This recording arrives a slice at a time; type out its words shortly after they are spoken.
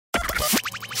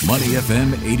Money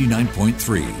FM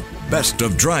 89.3. Best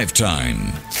of Drive Time.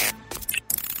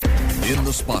 In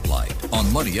the spotlight on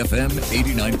Money FM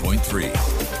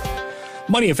 89.3.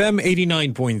 Money FM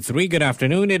 89.3. Good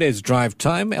afternoon. It is drive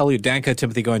time. Elliot Danker,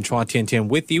 Timothy Goh, and Chua Tian Tian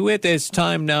with you. It is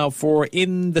time now for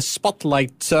In the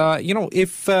Spotlight.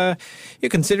 If you're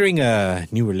considering a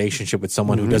new relationship with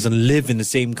someone who doesn't live in the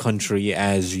same country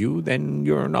as you, then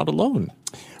you're not alone.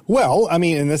 Well, I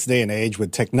mean, in this day and age,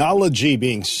 with technology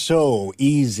being so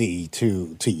easy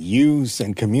to use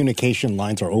and communication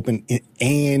lines are open in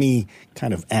any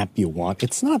kind of app you want,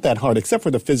 it's not that hard, except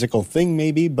for the physical thing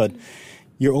maybe, but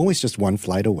you're always just one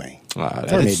flight away. Or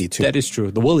maybe two. That is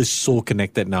true. The world is so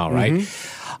connected now, right?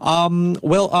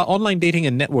 Online dating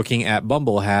and networking app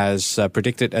Bumble has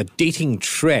predicted a dating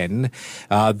trend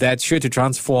that's sure to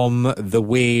transform the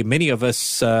way many of us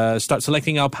start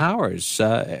selecting our partners,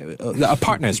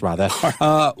 rather.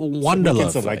 Wanderlove. We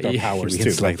can select our powers,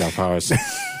 too. Select our powers.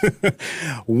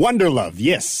 Wanderlove,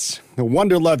 yes. The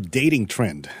Wanderlove dating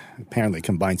trend apparently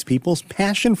combines people's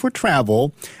passion for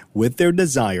travel with their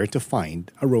desire to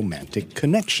find a romantic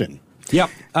connection. Yeah.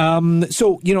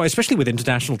 Especially with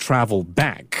international travel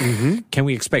back, can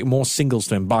we expect more singles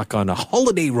to embark on a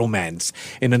holiday romance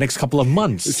in the next couple of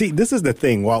months? See, this is the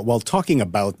thing. While talking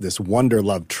about this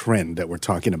Wanderlove trend that we're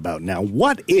talking about now,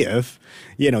 what if,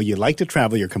 you like to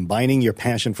travel, you're combining your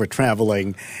passion for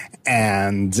traveling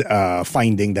and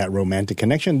finding that romantic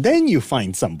connection, then you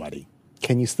find somebody.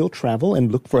 Can you still travel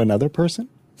and look for another person?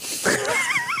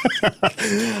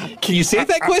 Can you save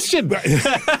that question?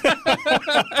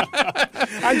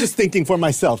 I'm just thinking for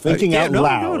myself, thinking out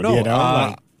loud.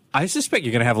 No. I suspect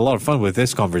you're going to have a lot of fun with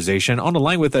this conversation. On the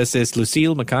line with us is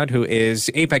Lucille McCart, who is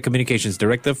APAC Communications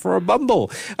Director for Bumble.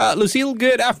 Lucille,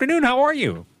 good afternoon. How are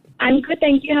you? I'm good,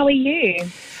 thank you. How are you?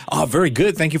 Very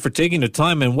good. Thank you for taking the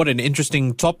time. And what an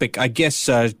interesting topic. I guess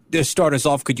to start us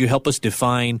off, could you help us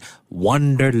define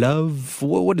Wanderlove?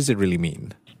 What does it really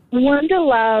mean?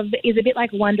 Wanderlove is a bit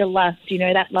like Wanderlust,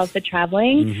 that love for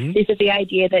traveling. This is the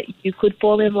idea that you could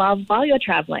fall in love while you're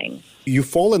traveling. You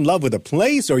fall in love with a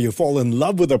place, or you fall in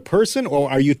love with a person, or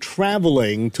are you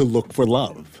traveling to look for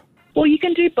love? Well, you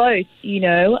can do both.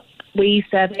 We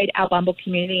surveyed our Bumble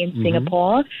community in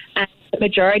Singapore, and the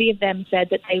majority of them said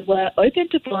that they were open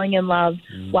to falling in love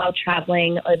while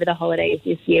traveling over the holidays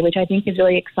this year, which I think is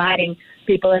really exciting.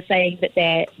 People are saying that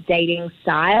their dating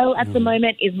style at the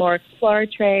moment is more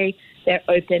exploratory. They're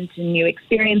open to new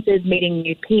experiences, meeting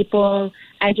new people,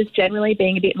 and just generally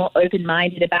being a bit more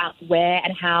open-minded about where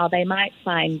and how they might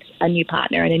find a new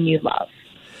partner and a new love.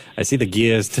 I see the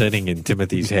gears turning in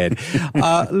Timothy's head.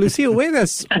 Lucille, where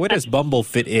does Bumble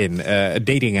fit in? A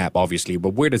dating app, obviously,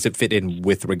 but where does it fit in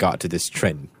with regard to this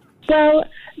trend? Well,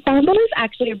 Bumble is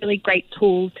actually a really great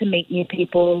tool to meet new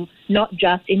people, not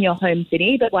just in your home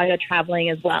city, but while you're traveling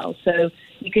as well. So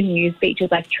you can use features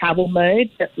like travel mode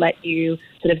that let you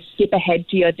sort of skip ahead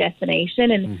to your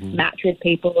destination and match with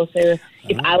people. So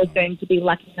if I was going to be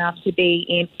lucky enough to be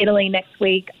in Italy next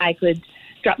week, I could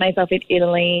drop myself in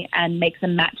Italy and make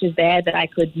some matches there that I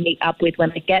could meet up with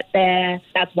when I get there.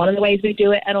 That's one of the ways we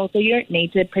do it. And also you don't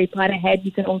need to pre-plan ahead.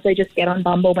 You can also just get on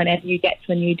Bumble whenever you get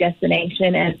to a new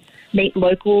destination and meet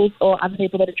locals or other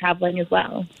people that are traveling as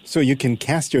well. So you can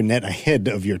cast your net ahead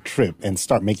of your trip and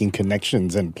start making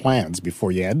connections and plans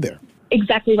before you head there.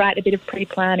 Exactly right, a bit of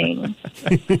pre-planning.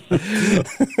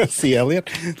 See, Elliot?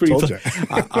 Told you.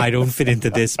 I don't fit into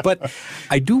this, but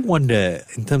I do wonder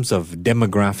in terms of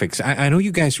demographics. I know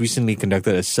you guys recently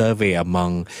conducted a survey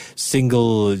among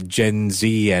single Gen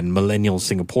Z and millennial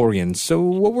Singaporeans. So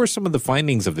what were some of the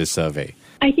findings of this survey?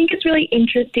 I think it's really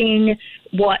interesting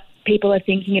what people are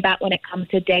thinking about when it comes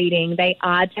to dating. They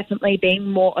are definitely being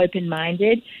more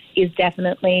open-minded is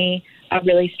definitely a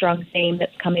really strong theme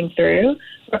that's coming through.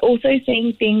 We're also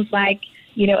seeing things like,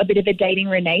 a bit of a dating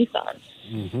renaissance.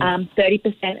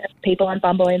 30% of people on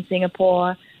Bumble in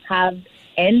Singapore have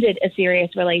ended a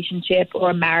serious relationship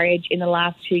or a marriage in the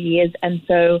last 2 years. And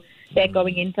so they're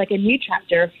going into like a new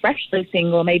chapter, freshly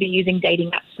single, maybe using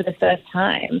dating apps for the first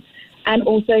time. And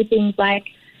also things like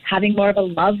having more of a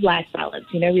love-life balance.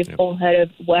 We've all heard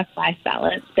of work-life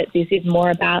balance, but this is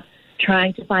more about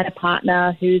trying to find a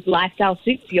partner whose lifestyle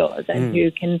suits yours and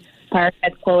who can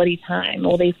prioritize quality time.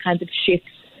 All these kinds of shifts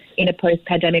in a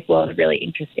post-pandemic world are really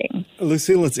interesting.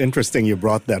 Lucille, it's interesting you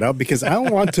brought that up because I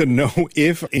want to know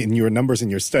if in your numbers in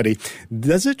your study,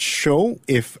 does it show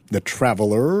if the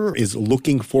traveler is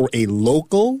looking for a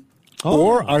local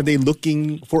or are they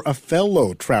looking for a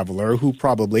fellow traveler who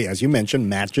probably, as you mentioned,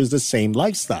 matches the same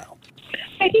lifestyle?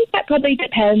 I think that probably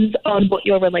depends on what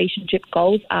your relationship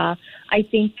goals are. I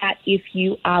think that if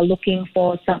you are looking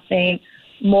for something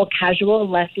more casual,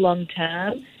 less long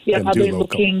term. You're And probably do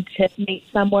local. looking to meet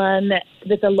someone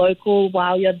that's a local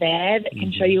while you're there that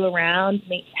can show you around,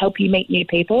 help you meet new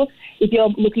people. If you're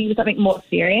looking for something more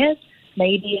serious,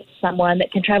 maybe it's someone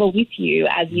that can travel with you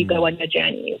as you go on your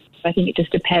journeys. I think it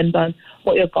just depends on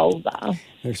what your goals are.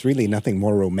 There's really nothing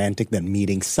more romantic than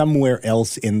meeting somewhere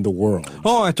else in the world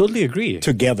Oh, I totally agree.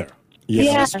 together.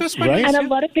 Yeah, That's quite Right? nice, and a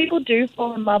lot of people do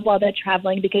fall in love while they're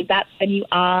traveling because that's when you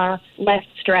are less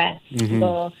stressed. You're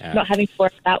not having to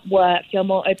worry about work. You're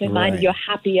more open-minded. Right. You're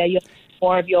happier. You're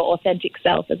more of your authentic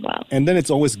self as well. And then it's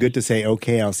always good to say,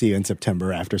 okay, I'll see you in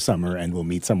September after summer and we'll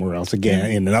meet somewhere else again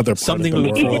in another part Something of to the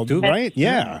look forward world. to. Right?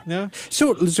 Yeah. Yeah.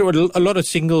 So a lot of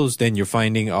singles then you're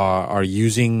finding are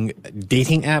using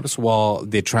dating apps while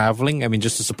they're traveling. I mean,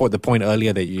 just to support the point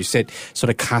earlier that you said,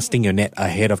 sort of casting your net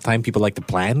ahead of time. People like to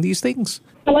plan these things.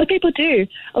 A lot of people do.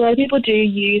 A lot of people do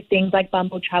use things like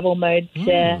Bumble travel mode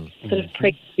to sort of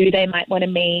predict who they might want to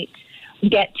meet,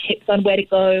 get tips on where to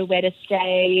go, where to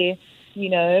stay. You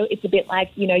know, it's a bit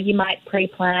like, you know, you might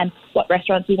pre-plan what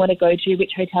restaurants you want to go to,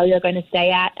 which hotel you're going to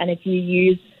stay at. And if you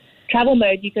use travel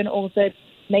mode, you can also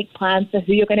make plans for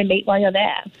who you're going to meet while you're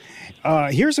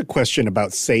there. Here's a question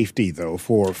about safety, though,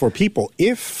 for people.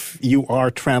 If you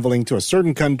are traveling to a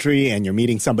certain country and you're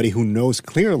meeting somebody who knows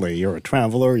clearly you're a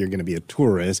traveler, you're going to be a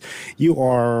tourist, you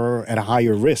are at a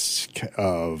higher risk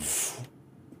of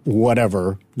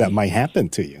whatever that might happen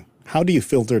to you. How do you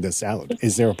filter this out?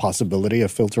 Is there a possibility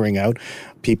of filtering out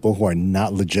people who are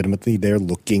not legitimately there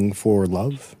looking for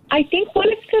love? I think one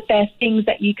of the best things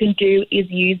that you can do is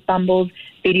use Bumble's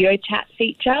video chat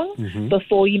feature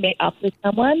before you meet up with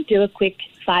someone. Do a quick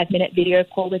 5-minute video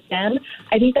call with them.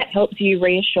 I think that helps you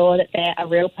reassure that they're a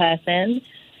real person,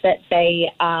 that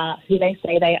they are who they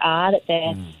say they are, that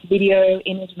their video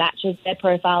image matches their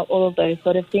profile, all of those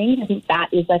sort of things. I think that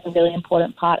is like a really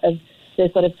important part of the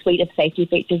sort of suite of safety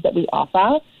features that we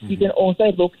offer. You can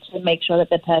also look to make sure that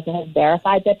the person has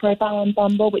verified their profile on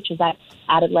Bumble, which is that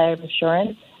added layer of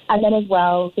assurance. And then as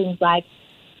well, things like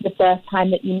the first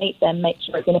time that you meet them, make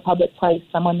sure it's in a public place,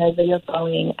 someone knows where you're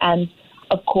going. And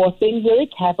of course, being really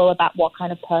careful about what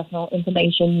kind of personal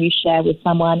information you share with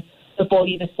someone before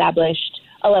you've established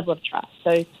a level of trust.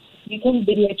 So you can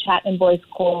video chat and voice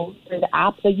call through the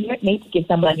app, so you don't need to give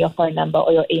someone your phone number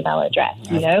or your email address,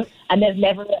 you know? And there's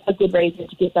never a good reason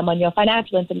to give someone your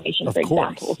financial information, for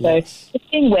example. So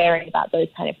just being wary about those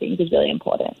kind of things is really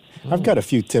important. I've got a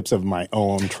few tips of my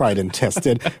own, tried and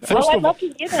tested. I'd love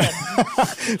to hear them.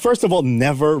 First of all,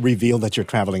 never reveal that you're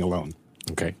traveling alone.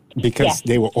 Okay. Because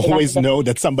they will always know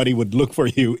that somebody would look for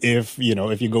you if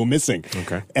you go missing.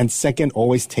 Okay. And second,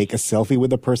 always take a selfie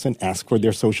with the person, ask for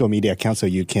their social media account so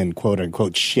you can quote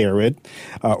unquote share it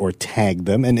or tag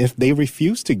them. And if they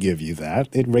refuse to give you that,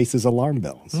 it raises alarm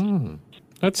bells.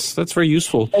 That's very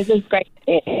useful. This is great.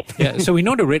 Yeah, so we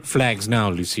know the red flags now,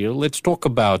 Lucille. Let's talk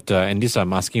about, and this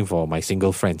I'm asking for my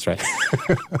single friends, right?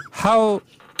 How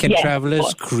can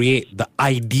travelers create the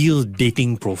ideal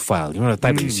dating profile? You know, the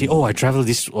type that you see, I travel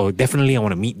this, or definitely I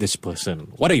want to meet this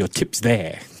person. What are your tips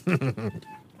there?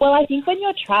 Well, I think when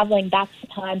you're traveling, that's the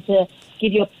time to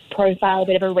give your profile a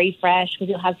bit of a refresh because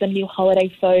you'll have some new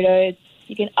holiday photos.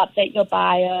 You can update your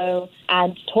bio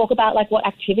and talk about like what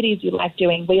activities you like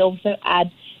doing. We also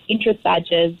add interest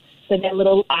badges. So they're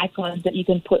little icons that you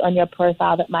can put on your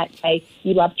profile that might say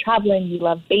you love traveling, you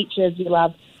love beaches, you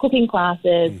love cooking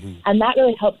classes. And that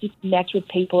really helps you connect with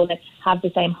people that have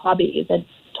the same hobbies and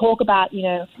talk about, you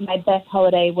know, my best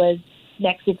holiday was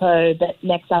Mexico, but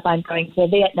next up I'm going to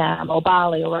Vietnam or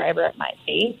Bali or wherever it might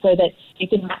be, so that you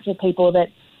can match with people that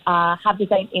have the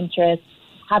same interests,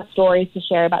 have stories to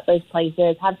share about those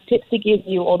places, have tips to give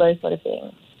you, all those sort of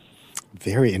things.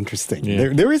 Very interesting. Yeah.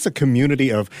 There is a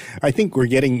community of, I think we're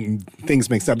getting things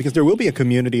mixed up because there will be a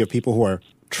community of people who are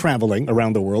traveling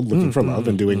around the world looking for love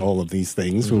and doing all of these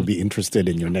things who will be interested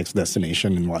in your next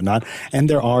destination and whatnot. And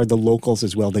there are the locals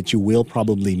as well that you will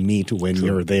probably meet when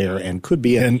you're there and could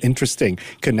be an interesting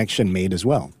connection made as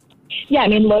well. Yeah, I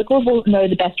mean, locals will know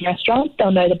the best restaurants.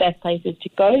 They'll know the best places to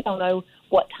go. They'll know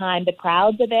what time the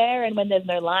crowds are there and when there's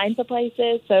no line for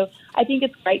places. So I think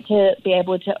it's great to be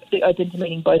able to be open to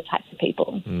meeting both types of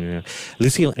people. Yeah.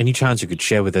 Lucille, any chance you could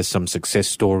share with us some success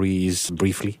stories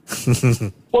briefly?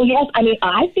 Well, yes. I mean,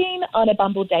 I've been on a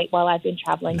Bumble date while I've been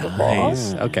traveling before.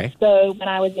 Okay. So when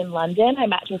I was in London, I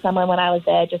matched with someone when I was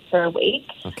there just for a week.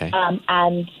 Okay.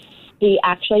 And he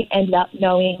actually ended up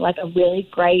knowing like a really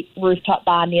great rooftop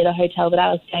bar near the hotel that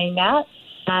I was staying at.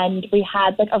 And we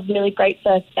had like a really great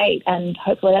first date, and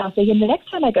hopefully I'll see him the next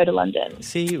time I go to London.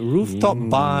 See, rooftop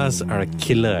bars are a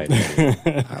killer.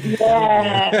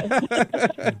 Yeah.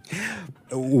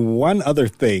 one other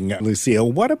thing,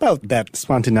 Lucille, what about that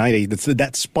spontaneity,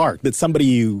 that spark that somebody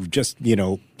you just,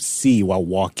 see while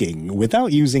walking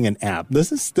without using an app? Does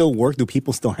this still work? Do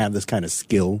people still have this kind of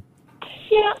skill?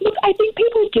 Yeah, look, I think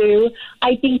people do.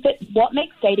 I think that what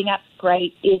makes dating apps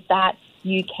great is that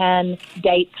you can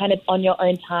date kind of on your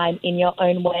own time, in your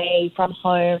own way, from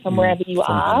home, from wherever you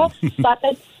are. But that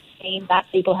doesn't mean that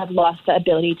people have lost the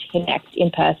ability to connect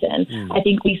in person. I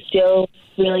think we still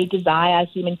really desire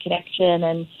human connection,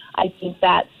 and I think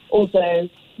that also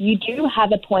you do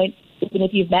have a point, even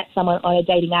if you've met someone on a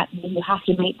dating app, you have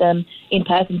to meet them in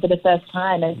person for the first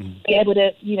time and be able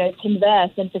to,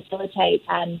 converse and facilitate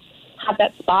and have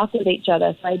that spark with each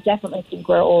other. So I definitely think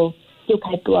we're all still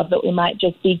capable of it. We might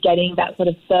just be getting that sort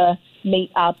of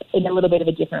meet up in a little bit of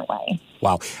a different way.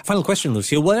 Wow. Final question,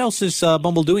 Lucille. What else is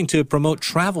Bumble doing to promote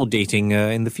travel dating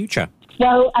in the future?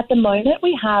 Well, at the moment,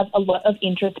 we have a lot of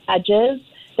interest badges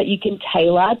that you can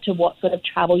tailor to what sort of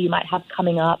travel you might have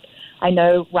coming up. I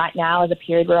know right now is a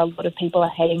period where a lot of people are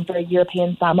heading for a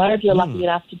European summer, if you're lucky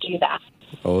enough to do that.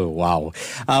 Oh, wow.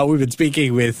 We've been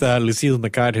speaking with Lucille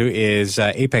McCart, who is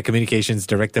APAC Communications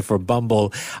Director for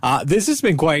Bumble. This has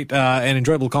been quite an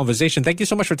enjoyable conversation. Thank you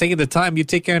so much for taking the time. You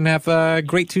take care and have a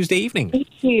great Tuesday evening. Thank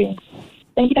you.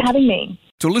 Thank you for having me.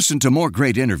 To listen to more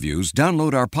great interviews,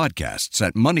 download our podcasts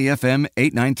at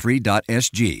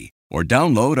moneyfm893.sg or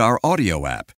download our audio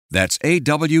app. That's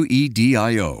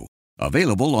AWEDIO.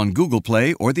 Available on Google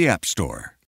Play or the App Store.